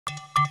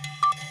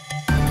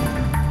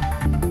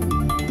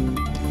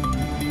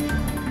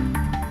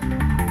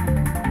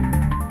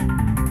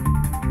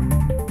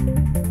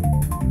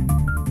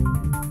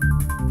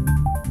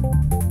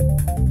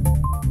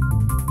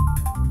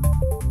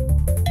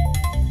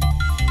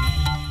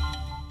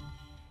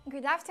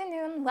Good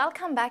afternoon.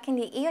 Welcome back in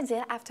the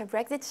ICL After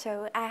Brexit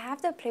show. I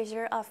have the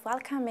pleasure of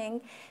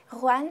welcoming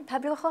Juan,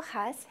 Pablo,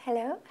 Rojas.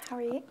 Hello, how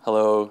are you?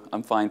 Hello,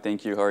 I'm fine,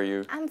 thank you. How are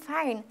you? I'm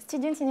fine.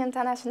 Students in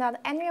international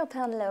and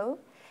European law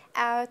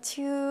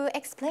to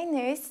explain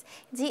us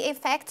the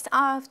effects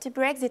of the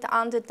Brexit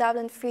on the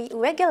Dublin III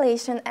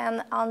regulation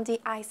and on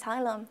the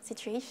asylum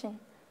situation.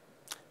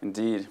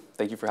 Indeed.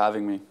 Thank you for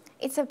having me.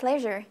 It's a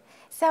pleasure.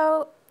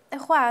 So,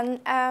 Juan,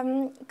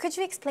 could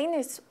you explain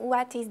us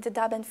what is the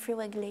Dublin III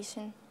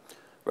regulation?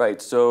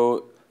 Right,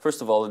 so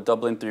first of all, the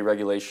Dublin III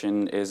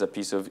regulation is a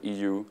piece of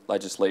EU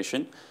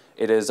legislation.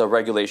 It is a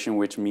regulation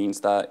which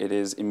means that it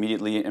is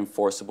immediately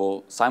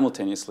enforceable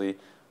simultaneously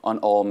on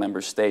all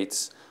member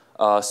states.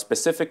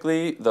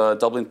 Specifically, the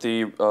Dublin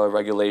III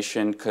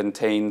regulation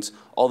contains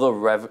all the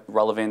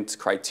relevant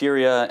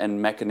criteria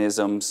and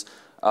mechanisms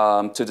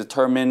to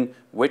determine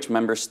which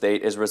member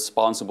state is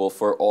responsible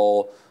for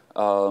all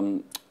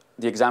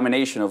the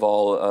examination of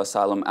all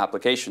asylum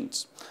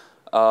applications.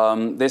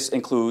 This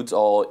includes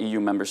all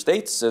EU member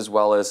states, as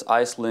well as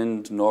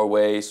Iceland,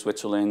 Norway,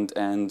 Switzerland,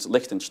 and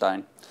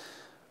Liechtenstein.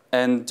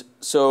 And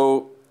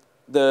so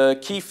the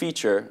key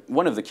feature,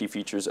 one of the key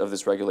features of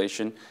this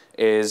regulation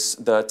is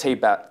the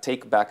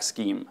take-back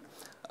scheme.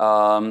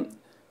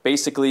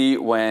 Basically,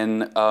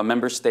 when a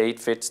member state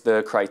fits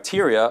the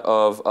criteria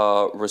of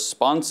a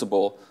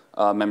responsible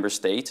member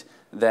state,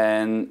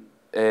 then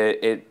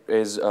it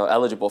is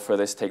eligible for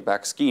this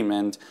take-back scheme.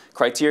 And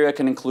criteria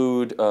can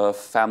include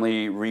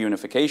family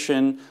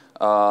reunification,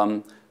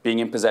 being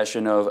in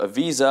possession of a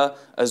visa,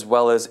 as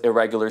well as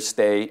irregular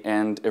stay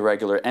and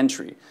irregular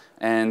entry.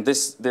 And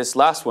this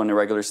last one,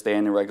 irregular stay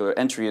and irregular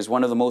entry, is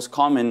one of the most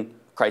common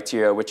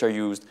criteria which are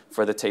used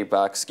for the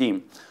take-back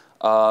scheme.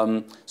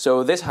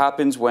 So this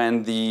happens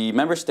when the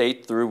member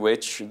state through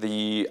which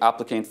the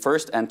applicant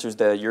first enters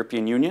the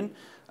European Union,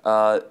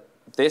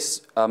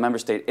 this member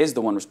state is the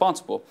one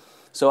responsible.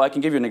 So I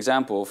can give you an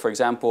example. For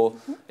example,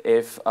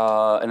 if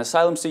an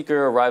asylum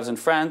seeker arrives in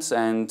France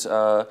and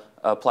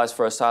applies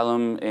for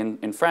asylum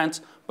in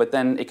France, but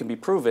then it can be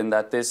proven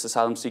that this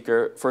asylum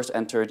seeker first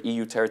entered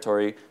EU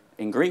territory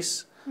in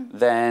Greece,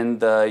 then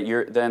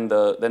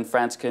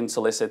France can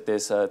solicit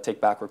this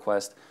take-back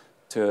request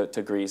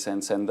to Greece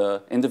and send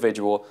the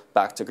individual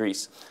back to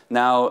Greece.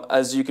 Now,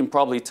 as you can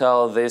probably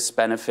tell, this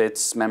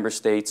benefits member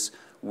states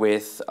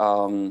with,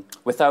 who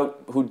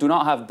do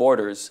not have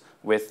borders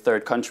with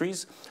third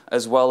countries,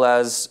 as well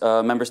as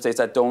member states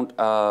that don't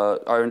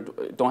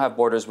have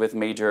borders with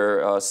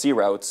major sea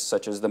routes,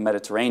 such as the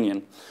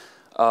Mediterranean.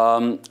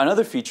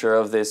 Another feature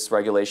of this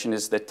regulation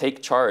is the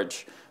take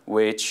charge,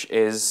 which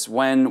is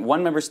when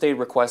one member state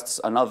requests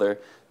another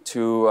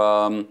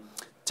to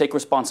take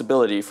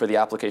responsibility for the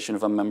application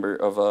of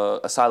an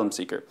asylum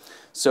seeker.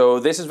 So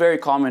this is very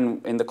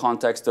common in the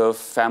context of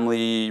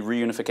family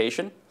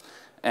reunification.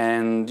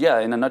 And yeah,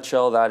 in a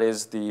nutshell, that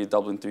is the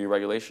Dublin III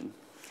regulation.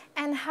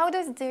 And how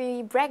does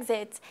the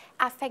Brexit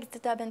affect the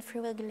Dublin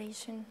III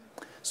regulation?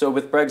 So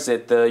with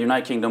Brexit, the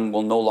United Kingdom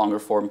will no longer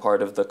form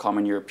part of the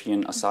common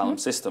European asylum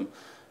system.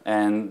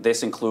 And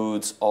this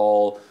includes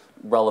all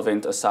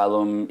relevant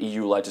asylum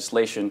EU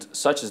legislation,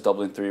 such as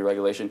Dublin III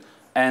regulation,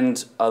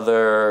 and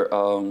other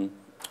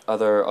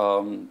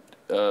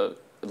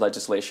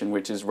legislation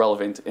which is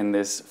relevant in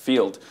this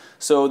field.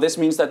 So this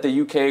means that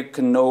the UK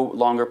can no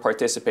longer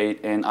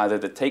participate in either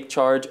the take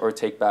charge or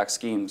take back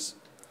schemes.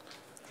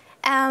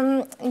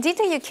 Did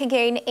the UK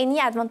gain any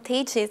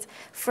advantages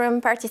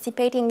from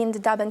participating in the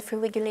Dublin III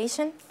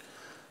regulation?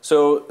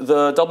 So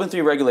the Dublin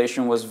III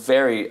regulation was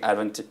very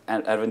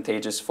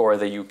advantageous for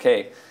the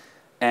UK.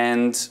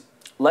 And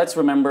let's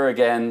remember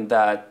again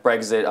that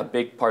Brexit, a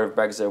big part of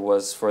Brexit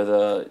was for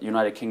the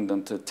United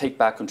Kingdom to take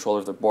back control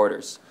of their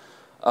borders.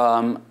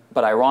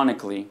 But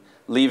ironically,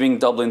 leaving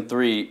Dublin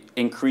III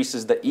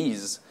increases the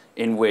ease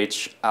in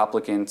which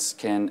applicants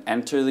can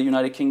enter the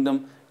United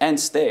Kingdom and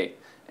stay.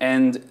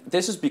 And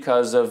this is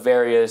because of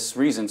various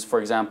reasons.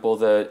 For example,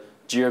 the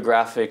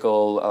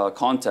geographical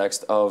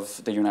context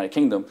of the United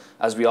Kingdom.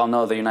 As we all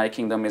know, the United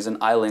Kingdom is an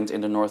island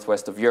in the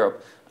northwest of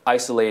Europe,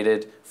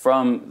 isolated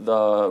from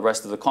the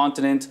rest of the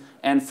continent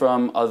and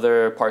from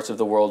other parts of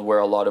the world where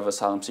a lot of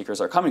asylum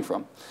seekers are coming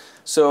from.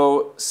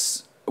 So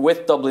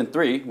with Dublin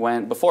III,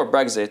 before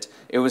Brexit,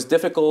 it was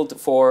difficult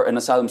for an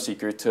asylum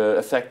seeker to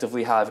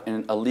effectively have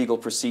a legal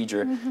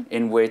procedure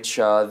in which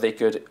they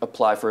could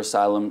apply for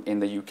asylum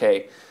in the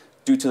UK,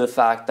 due to the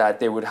fact that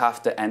they would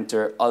have to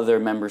enter other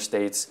member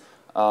states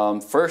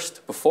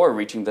first before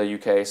reaching the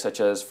UK,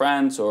 such as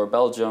France or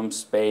Belgium,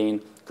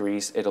 Spain,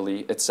 Greece,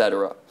 Italy,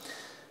 etc.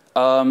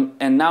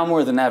 And now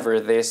more than ever,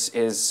 this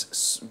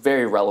is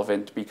very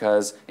relevant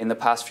because in the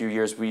past few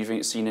years,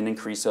 we've seen an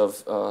increase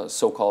of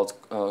so-called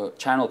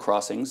channel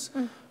crossings,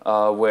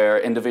 where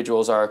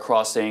individuals are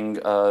crossing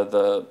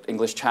the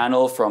English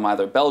Channel from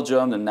either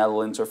Belgium, the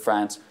Netherlands, or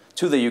France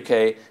to the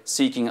UK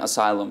seeking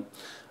asylum.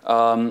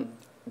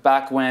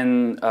 Back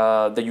when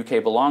the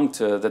UK belonged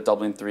to the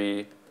Dublin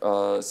III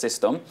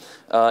system,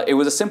 it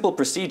was a simple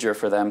procedure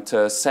for them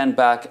to send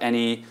back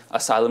any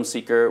asylum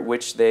seeker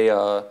which they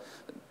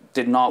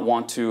did not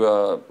want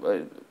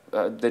to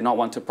did not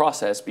want to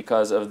process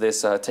because of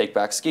this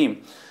take-back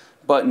scheme.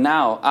 But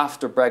now,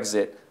 after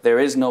Brexit, there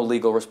is no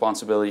legal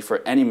responsibility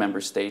for any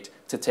member state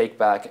to take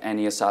back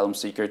any asylum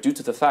seeker due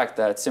to the fact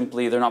that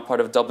simply they're not part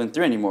of Dublin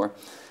III anymore.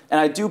 And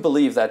I do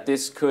believe that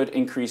this could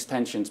increase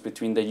tensions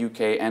between the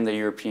UK and the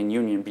European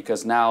Union,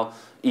 because now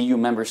EU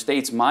member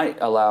states might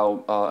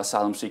allow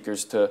asylum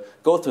seekers to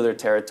go through their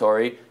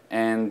territory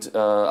and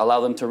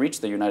allow them to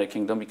reach the United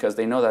Kingdom because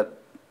they know that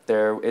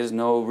there is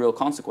no real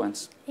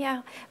consequence.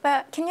 Yeah,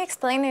 but can you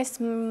explain us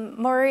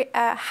more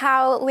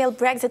how will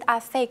Brexit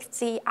affect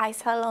the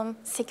asylum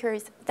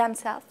seekers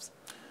themselves?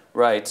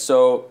 Right,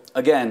 so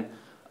again,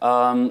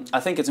 I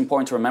think it's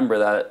important to remember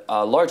that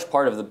a large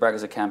part of the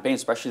Brexit campaign,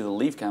 especially the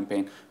Leave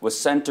campaign, was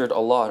centered a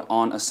lot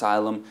on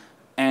asylum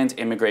and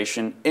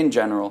immigration in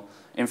general.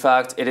 In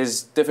fact, it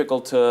is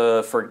difficult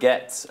to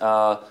forget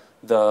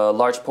the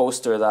large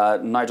poster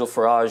that Nigel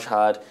Farage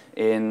had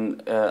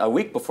in a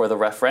week before the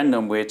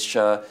referendum, which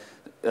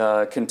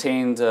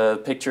contained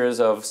pictures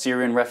of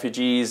Syrian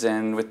refugees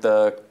and with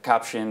the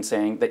caption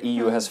saying the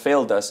EU has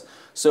failed us.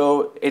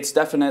 So it's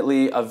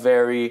definitely a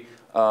very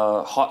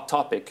hot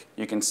topic,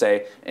 you can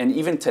say, and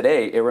even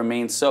today it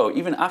remains so,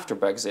 even after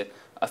Brexit.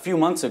 A few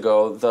months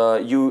ago,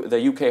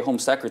 the UK Home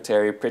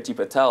Secretary, Priti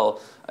Patel,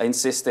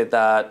 insisted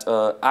that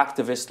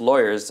activist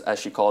lawyers, as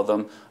she called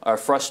them, are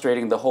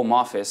frustrating the Home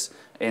Office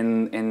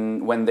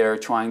when they're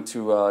trying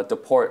to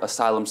deport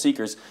asylum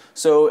seekers.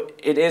 So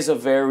it is a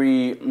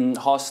very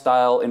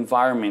hostile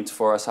environment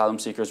for asylum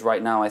seekers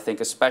right now, I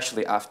think,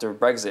 especially after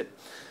Brexit.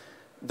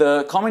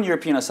 The Common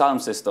European Asylum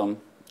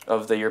System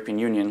of the European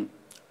Union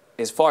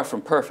is far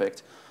from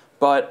perfect,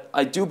 but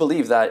I do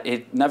believe that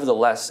it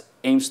nevertheless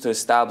aims to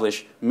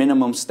establish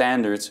minimum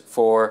standards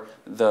for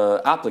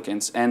the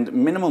applicants and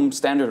minimum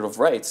standard of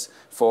rights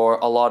for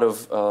a lot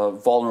of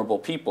vulnerable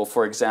people.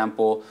 For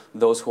example,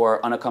 those who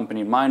are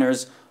unaccompanied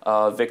minors,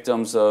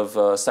 victims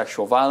of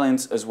sexual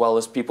violence, as well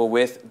as people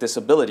with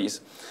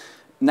disabilities.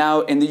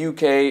 Now, in the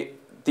UK,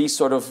 these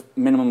sort of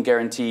minimum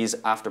guarantees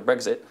after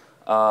Brexit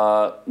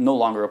no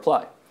longer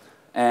apply.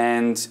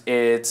 And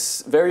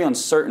it's very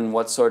uncertain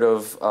what sort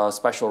of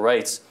special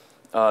rights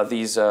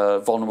these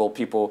vulnerable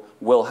people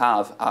will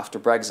have after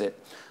Brexit.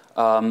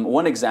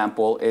 One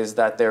example is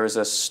that there's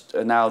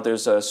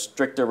a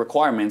stricter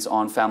requirements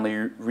on family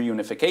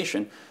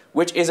reunification,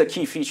 which is a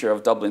key feature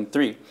of Dublin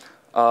III.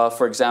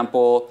 For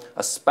example,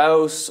 a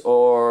spouse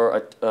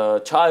or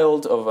a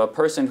child of a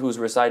person who's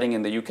residing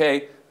in the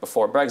UK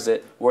before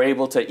Brexit were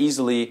able to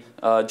easily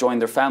join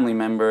their family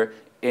member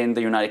in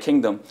the United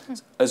Kingdom,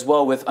 as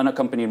well with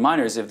unaccompanied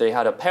minors. If they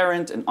had a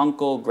parent, an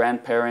uncle,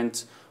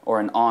 grandparent, or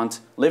an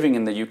aunt living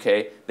in the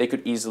UK, they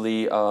could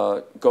easily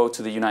go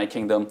to the United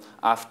Kingdom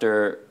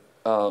after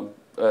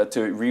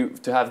to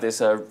have this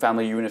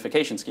family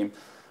reunification scheme.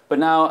 But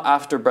now,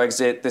 after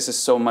Brexit, this is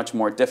so much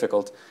more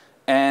difficult.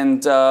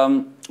 And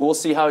we'll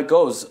see how it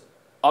goes.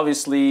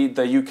 Obviously,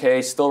 the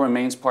UK still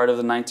remains part of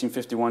the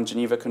 1951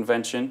 Geneva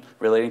Convention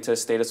relating to the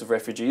status of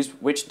refugees,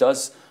 which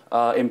does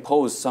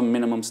impose some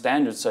minimum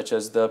standards, such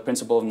as the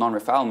principle of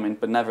non-refoulement.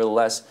 But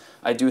nevertheless,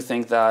 I do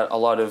think that a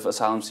lot of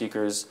asylum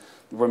seekers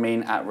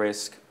remain at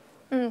risk.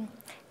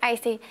 I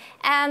see.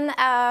 And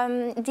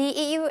the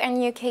EU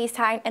and UK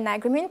signed an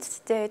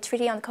agreement, the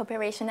Treaty on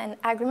Cooperation and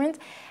Agreement.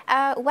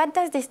 What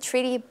does this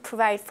treaty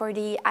provide for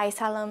the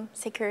asylum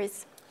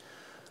seekers?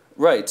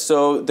 Right.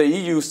 So the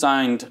EU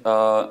signed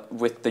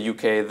with the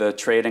UK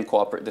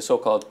the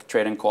so-called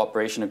Trade and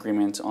Cooperation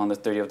Agreement on the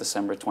 30th of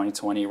December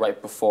 2020,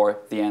 right before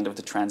the end of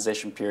the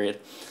transition period.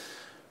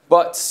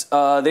 But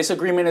this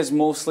agreement is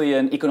mostly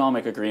an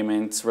economic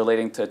agreement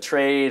relating to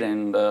trade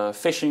and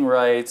fishing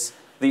rights,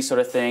 these sort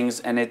of things,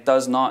 and it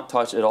does not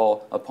touch at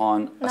all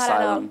upon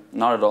asylum.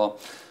 Not at all.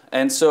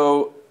 And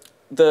so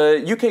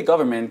the UK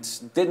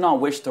government did not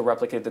wish to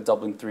replicate the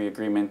Dublin III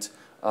agreement.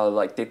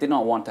 They did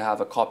not want to have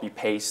a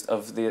copy-paste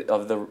of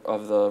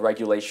the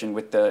regulation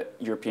with the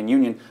European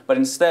Union, but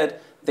instead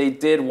they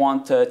did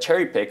want to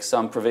cherry-pick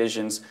some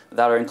provisions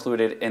that are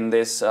included in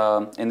this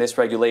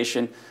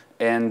regulation.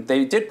 And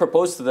they did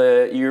propose to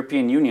the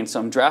European Union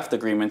some draft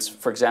agreements,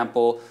 for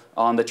example,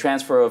 on the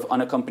transfer of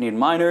unaccompanied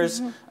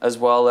minors, as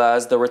well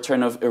as the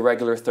return of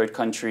irregular third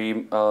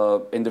country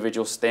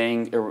individuals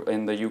staying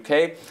in the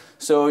UK.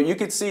 So you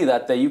could see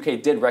that the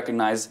UK did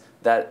recognize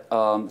that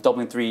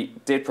Dublin III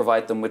did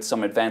provide them with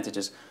some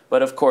advantages.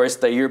 But of course,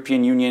 the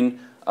European Union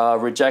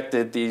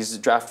rejected these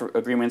draft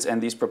agreements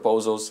and these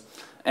proposals.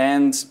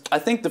 And I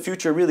think the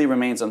future really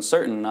remains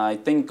uncertain. I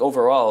think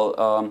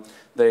overall,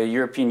 the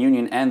European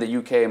Union and the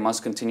UK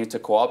must continue to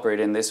cooperate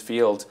in this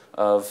field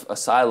of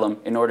asylum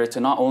in order to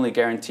not only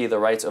guarantee the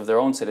rights of their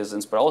own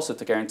citizens, but also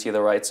to guarantee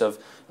the rights of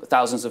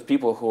thousands of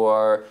people who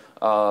are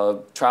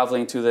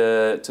traveling to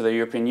the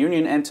European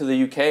Union and to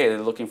the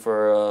UK looking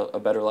for a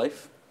better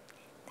life.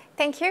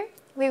 Thank you.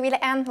 We will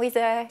end with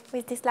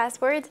this last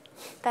word,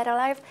 better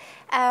life.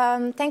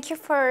 Thank you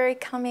for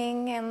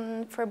coming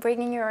and for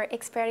bringing your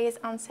expertise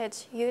on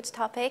such huge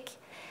topic.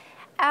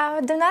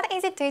 Do not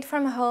hesitate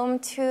from home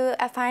to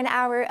find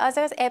our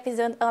other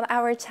episodes on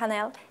our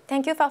channel.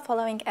 Thank you for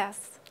following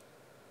us.